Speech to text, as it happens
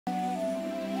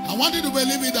I want you to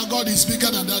believe it that God is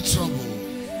bigger than that trouble.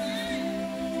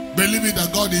 Believe it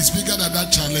that God is bigger than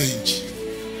that challenge.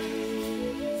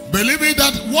 Believe it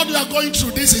that what you are going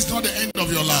through, this is not the end of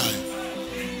your life.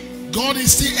 God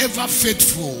is still ever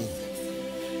faithful.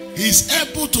 He is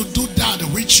able to do that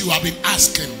which you have been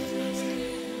asking.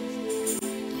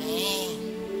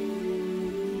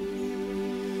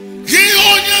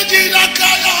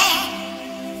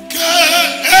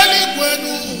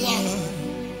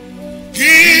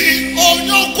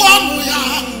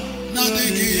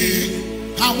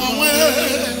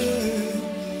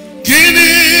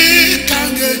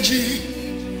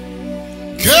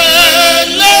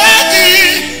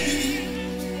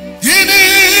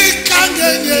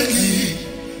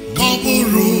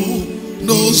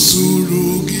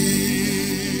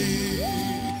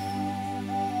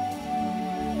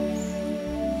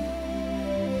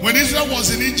 When Israel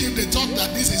was in Egypt, they thought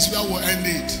that this is where we'll end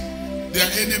it. Their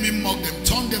enemy mocked them,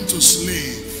 turned them to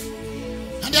slave.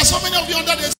 And there are so many of you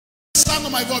under the sound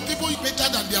of my voice, people better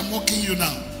than they are mocking you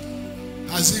now.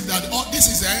 As if that, oh, this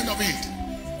is the end of it.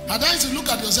 At times you look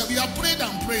at yourself, you have prayed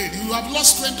and prayed. You have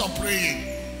lost strength of praying.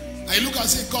 And you look and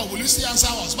say, God, will you still answer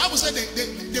us? The Bible said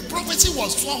the prophecy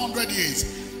was 400 years.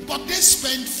 But they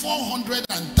spent 430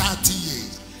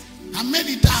 years. And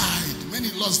many died. Many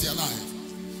lost their life.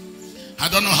 I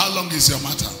don't know how long is your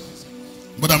matter.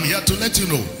 But I'm here to let you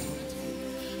know.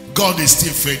 God is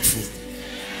still faithful.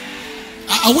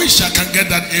 I wish I can get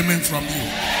that amen from you.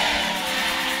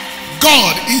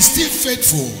 God is still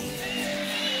faithful.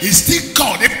 He's still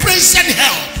God, a present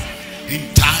help in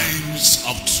times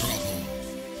of trouble.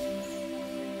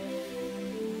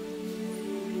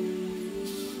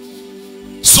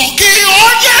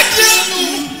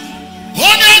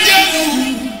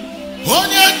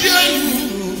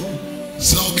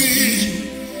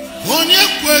 Onye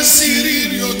kwesịrị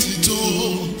iri otito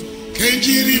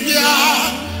kenjiri bịa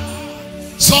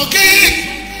Soki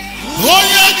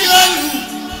onye dị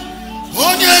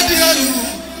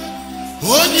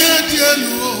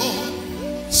elu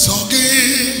Soki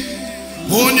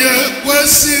onye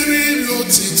kwesịrị iri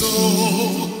otito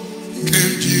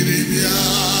kenjiri bịa.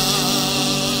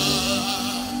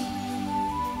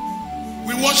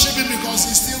 We worship him because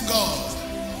he's still God.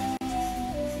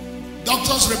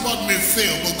 Doctor's report may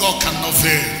fail, but God cannot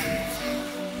fail.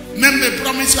 Men may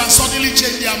promise you and suddenly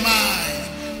change their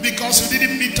mind because you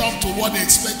didn't meet up to what they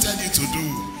expected you to do.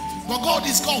 But God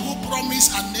is God who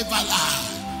promised and never lied.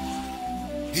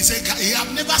 He said he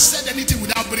have never said anything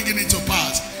without bringing it to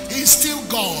pass. He's still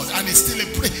God and he's still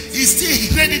he's still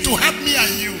ready to help me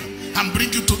and you and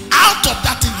bring you to out of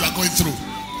that thing you are going through.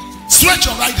 Stretch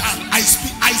your right hand. I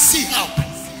see help.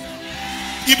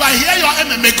 If I hear your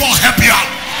amen, may God help you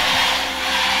out.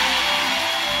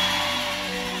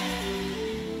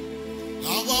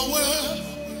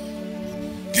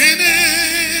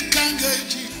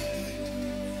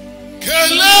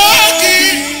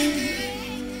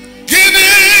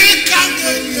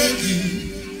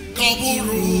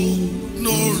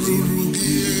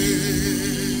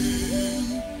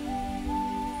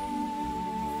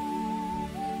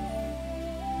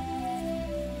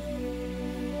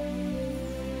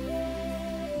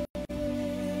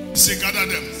 Say, gather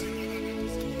them.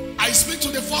 I speak to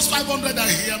the first 500 that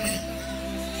hear me.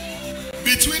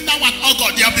 Between now and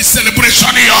August, there will be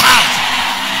celebration in your house.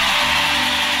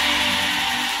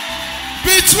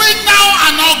 Between now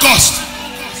and August,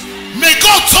 may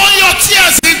God turn your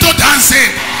tears into dancing.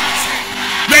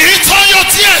 May he turn your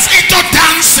tears into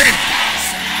dancing.